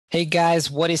Hey guys,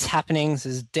 what is happening? This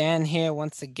is Dan here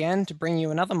once again to bring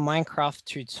you another Minecraft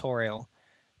tutorial.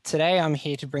 Today I'm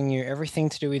here to bring you everything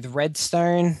to do with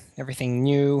Redstone, everything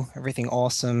new, everything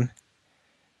awesome.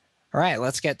 All right,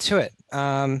 let's get to it.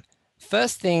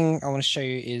 First thing I want to show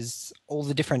you is all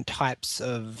the different types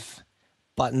of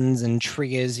buttons and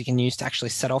triggers you can use to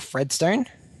actually set off Redstone.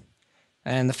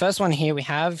 And the first one here we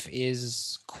have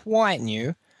is quite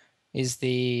new, is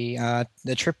the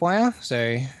tripwire.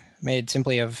 So made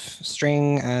simply of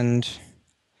string and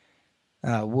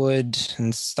wood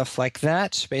and stuff like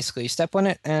that. Basically, you step on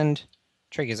it and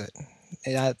triggers it.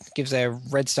 That gives a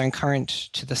redstone current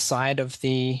to the side of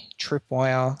the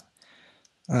tripwire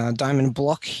diamond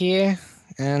block here,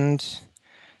 and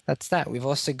that's that. We've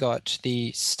also got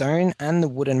the stone and the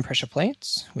wooden pressure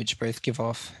plates, which both give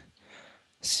off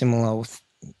similar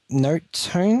note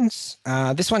tones.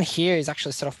 This one here is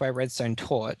actually set off by a redstone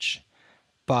torch,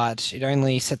 but it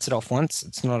only sets it off once.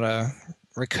 It's not a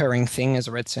recurring thing as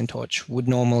a redstone torch would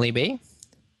normally be.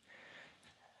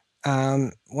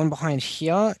 One behind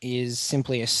here is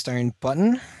simply a stone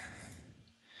button.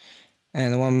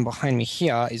 And the one behind me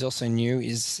here is also new,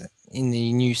 is in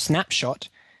the new snapshot,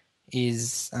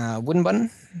 is a wooden button.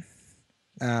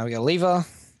 We got a lever,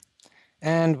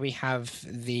 and we have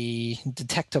the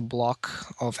detector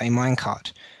block of a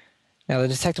minecart. Now, the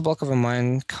detector block of a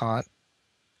minecart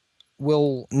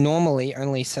will normally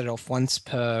only set it off once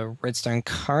per redstone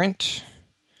current,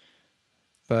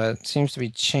 but seems to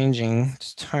be changing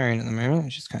its tone at the moment,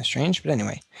 which is kind of strange. But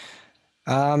anyway,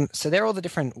 so there are all the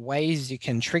different ways you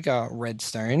can trigger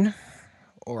redstone,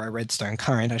 or a redstone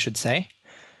current, I should say.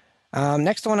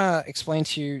 Next, I want to explain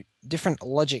to you different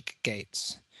logic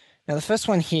gates. Now, the first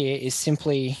one here is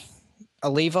simply a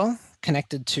lever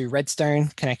connected to redstone,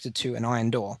 connected to an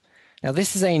iron door. Now,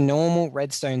 this is a normal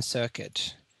redstone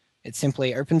circuit. It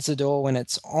simply opens the door when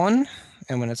it's on,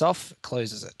 and when it's off, it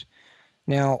closes it.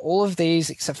 Now, all of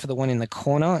these, except for the one in the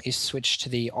corner, is switched to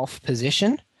the off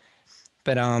position,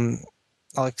 but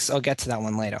I'll get to that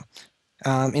one later.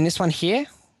 In this one here,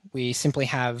 we simply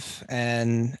have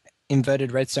an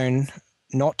inverted redstone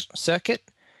NOT circuit,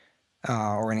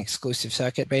 or an exclusive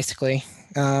circuit, basically.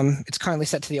 It's currently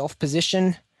set to the off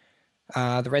position.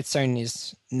 The redstone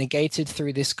is negated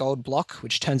through this gold block,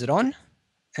 which turns it on,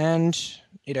 and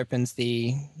it opens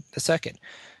the circuit.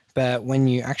 But when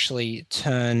you actually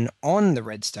turn on the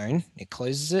redstone, it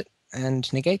closes it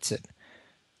and negates it.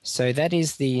 So that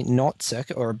is the NOT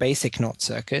circuit, or a basic NOT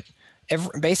circuit.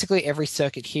 Basically, every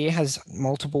circuit here has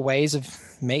multiple ways of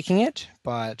making it,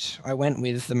 but I went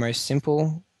with the most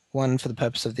simple one for the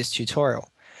purpose of this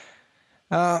tutorial.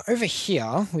 Over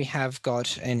here, we have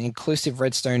got an inclusive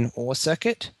redstone OR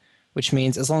circuit, which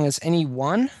means as long as any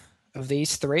one of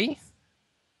these three,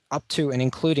 up to and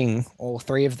including all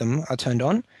three of them, are turned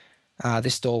on,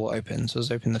 this door will open. So let's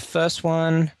open the first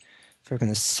one, if we open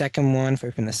the second one, if we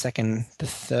open the second, the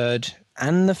third,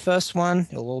 and the first one,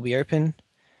 it'll all be open,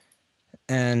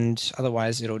 and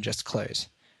otherwise it'll just close.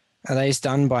 That is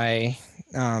done by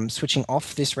switching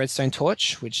off this redstone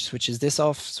torch, which switches this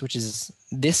off, switches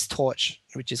this torch,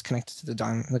 which is connected to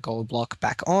the gold block,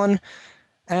 back on,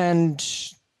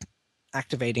 and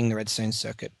activating the redstone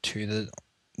circuit to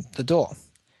the door.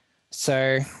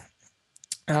 So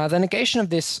the negation of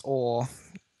this OR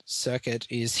circuit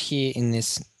is here in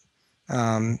this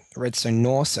redstone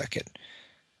NOR circuit.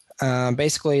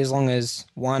 Basically, as long as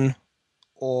one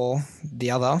or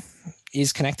the other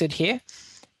is connected here,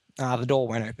 the door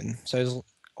won't open. So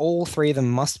all three of them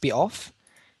must be off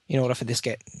in order for this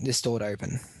door to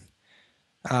open.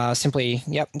 Simply,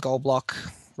 yep, gold block,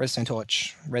 redstone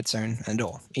torch, redstone, and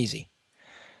door. Easy.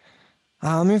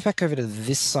 I'll move back over to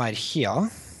this side here.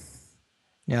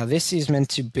 Now, this is meant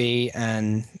to be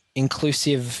an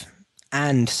inclusive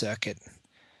AND circuit.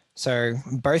 So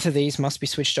both of these must be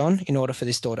switched on in order for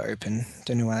this door to open.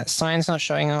 Don't know why that sign's not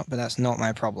showing up, but that's not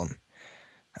my problem.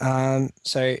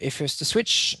 So if it was to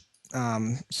switch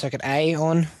circuit A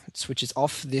on, it switches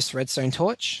off this redstone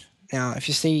torch. Now, if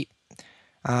you see,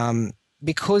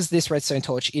 because this redstone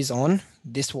torch is on,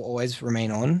 this will always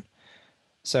remain on.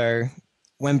 So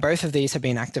when both of these have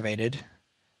been activated,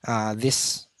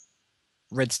 this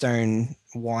redstone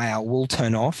wire will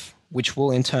turn off, which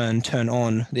will in turn turn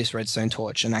on this redstone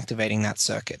torch and activating that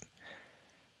circuit.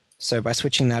 So by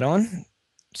switching that on,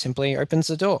 simply opens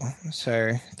the door.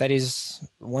 So that is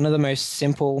one of the most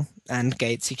simple AND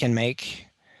gates you can make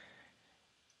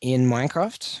in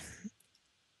Minecraft.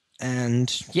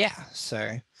 And yeah,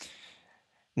 so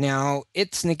now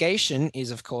its negation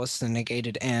is, of course, the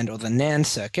negated AND, or the NAND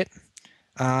circuit.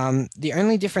 The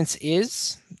only difference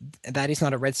is that is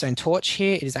not a redstone torch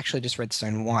here, it is actually just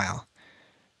redstone wire.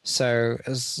 So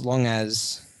as long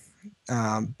as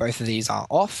both of these are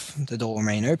off, the door will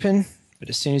remain open. But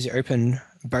as soon as you open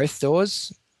both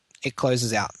doors, it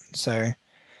closes out. So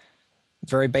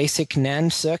very basic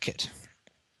NAND circuit.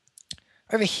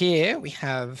 Over here we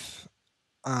have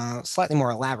slightly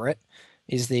more elaborate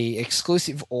is the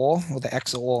exclusive OR or the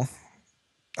XOR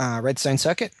Redstone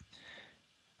circuit.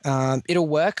 It'll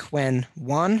work when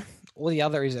one or the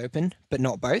other is open, but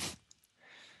not both.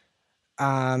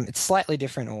 It's slightly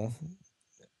different or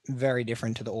very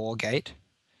different to the OR gate.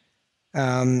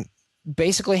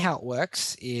 Basically how it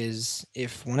works is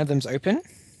if one of them's open,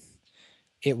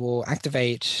 it will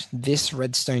activate this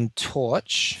redstone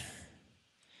torch,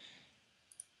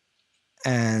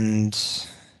 and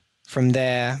from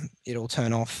there it'll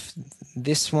turn off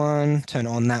this one, turn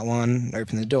on that one,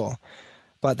 open the door.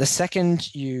 But the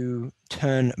second you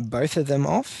turn both of them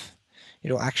off,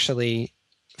 it'll actually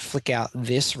flick out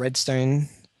this redstone,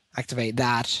 activate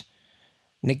that,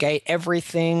 negate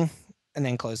everything, and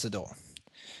then close the door.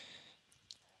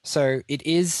 So it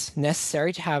is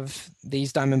necessary to have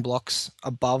these diamond blocks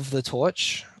above the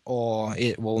torch or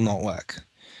it will not work.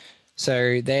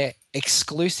 So they're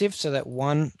exclusive so that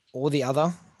one or the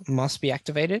other must be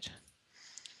activated.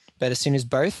 But as soon as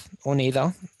both or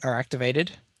neither are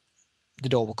activated, the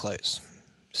door will close.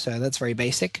 So that's very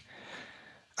basic.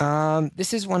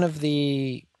 This is one of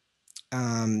the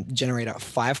generator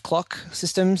 5 clock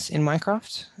systems in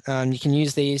Minecraft. You can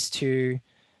use these to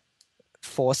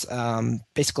force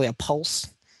basically a pulse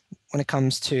when it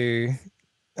comes to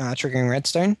triggering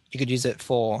redstone. You could use it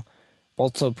for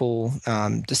multiple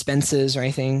dispensers or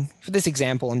anything. For this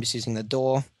example, I'm just using the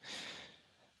door.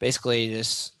 Basically,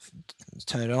 just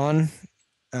turn it on.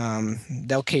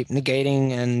 They'll keep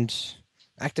negating and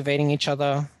activating each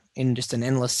other in just an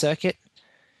endless circuit.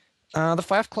 The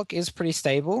 5 clock is pretty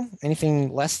stable.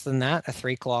 Anything less than that, a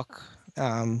 3 clock,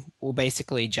 will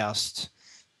basically just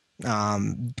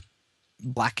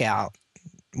black out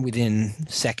within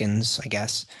seconds, I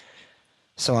guess.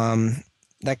 So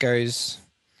that goes.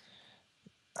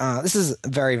 This is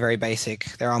very, very basic.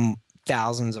 There are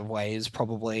thousands of ways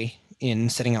probably in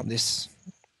setting up this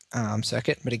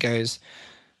circuit, but it goes.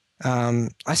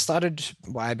 I started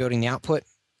by building the output,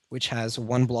 which has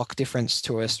 1 block difference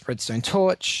to a redstone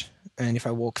torch. And if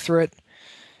I walk through it,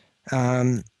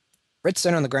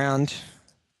 redstone on the ground,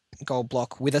 gold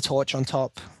block with a torch on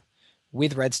top,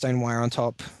 with redstone wire on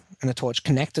top, and a torch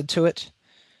connected to it.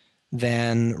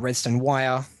 Then redstone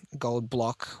wire, gold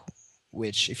block,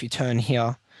 which if you turn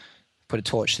here, put a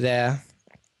torch there.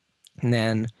 And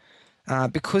then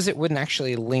because it wouldn't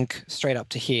actually link straight up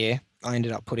to here, I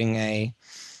ended up putting a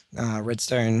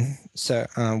redstone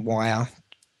wire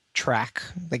track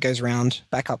that goes around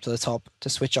back up to the top to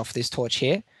switch off this torch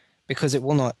here, because it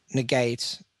will not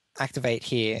negate, activate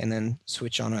here, and then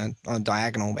switch on a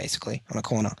diagonal, basically, on a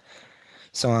corner.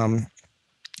 So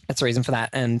that's the reason for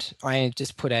that. And I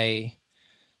just put a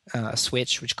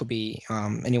switch, which could be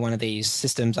any one of these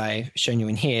systems I've shown you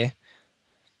in here,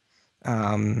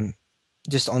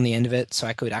 just on the end of it, so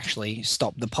I could actually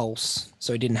stop the pulse,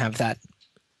 so it didn't have that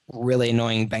really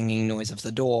annoying banging noise of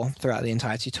the door throughout the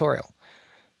entire tutorial.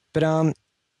 But and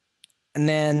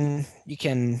then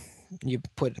you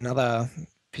put another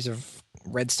piece of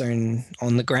redstone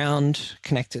on the ground,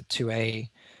 connect it to a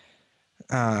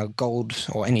gold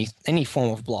or any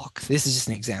form of block. This is just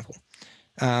an example.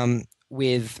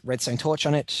 With redstone torch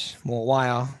on it, more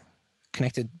wire,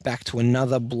 connected back to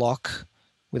another block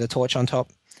with a torch on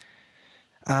top.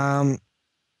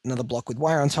 Another block with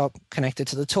wire on top, connected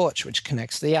to the torch, which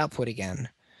connects to the output again.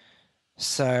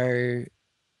 So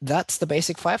that's the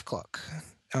basic 5 clock.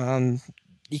 You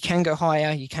can go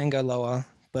higher, you can go lower,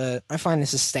 but I find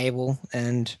this is stable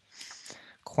and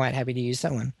quite happy to use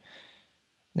that one.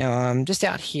 Now, just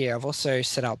out here, I've also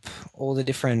set up all the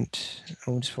different.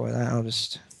 I'll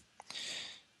just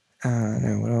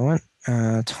no, what do I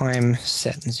want? Time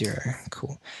set 0.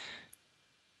 Cool.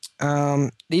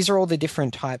 These are all the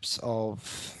different types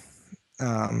of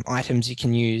items you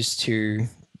can use to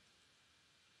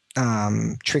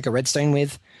trigger redstone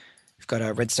with. We've got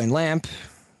a redstone lamp,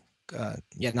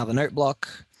 yet another note block,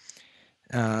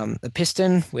 the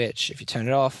piston, which if you turn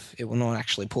it off, it will not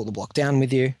actually pull the block down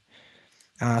with you.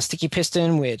 Sticky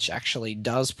piston, which actually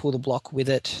does pull the block with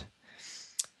it.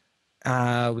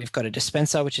 We've got a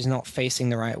dispenser, which is not facing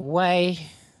the right way.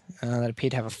 That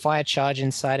appear to have a fire charge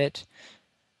inside it.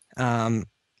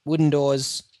 Wooden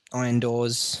doors, iron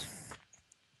doors.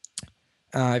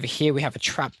 Over here we have a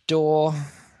trap door,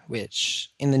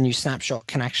 which in the new snapshot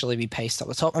can actually be pasted up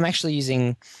the top. I'm actually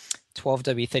using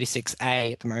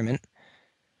 12W36A at the moment,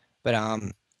 but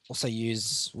also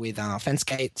use with fence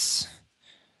gates.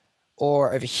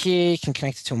 Or over here, you can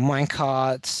connect it to a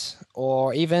minecart,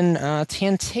 or even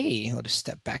TNT. I'll just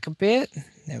step back a bit.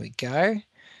 There we go.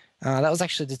 That was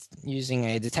actually using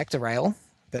a detector rail,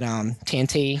 but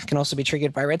TNT can also be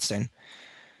triggered by redstone.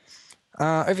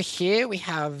 Over here, we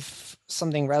have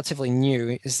something relatively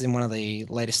new. This is in one of the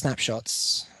latest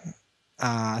snapshots,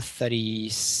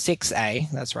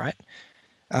 36A, that's right.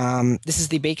 This is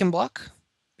the beacon block.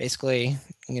 Basically,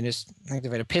 you can just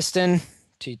activate a piston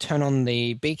to turn on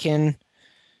the beacon,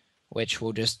 which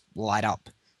will just light up.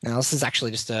 Now, this is actually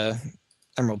just a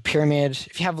emerald pyramid.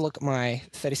 If you have a look at my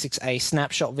 36A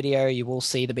snapshot video, you will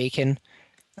see the beacon.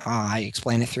 I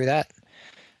explain it through that.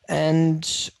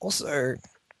 And also,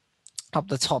 up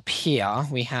the top here,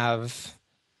 we have,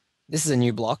 this is a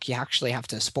new block. You actually have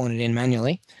to spawn it in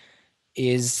manually,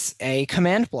 is a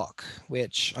command block,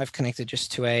 which I've connected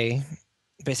just to a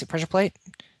basic pressure plate.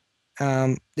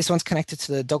 This one's connected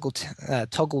to the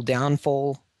toggle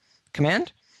downfall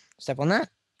command. Step on that,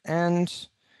 and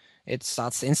it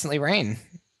starts to instantly rain.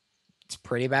 It's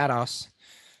pretty badass.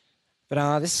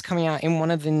 But this is coming out in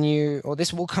one of the new, or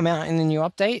this will come out in the new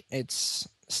update. It's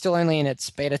still only in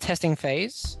its beta testing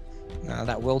phase.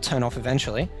 That will turn off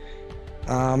eventually.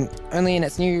 Only in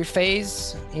its new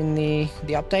phase in the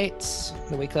updates,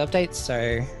 the weekly updates,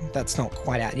 so that's not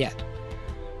quite out yet.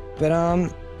 But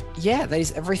yeah, that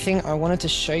is everything I wanted to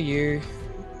show you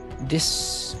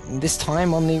this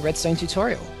time on the Redstone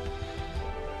tutorial.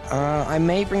 I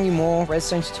may bring you more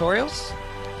Redstone tutorials.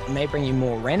 I may bring you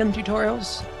more random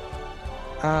tutorials.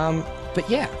 But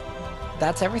yeah,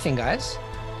 that's everything, guys.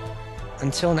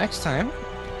 Until next time,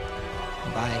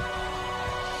 bye.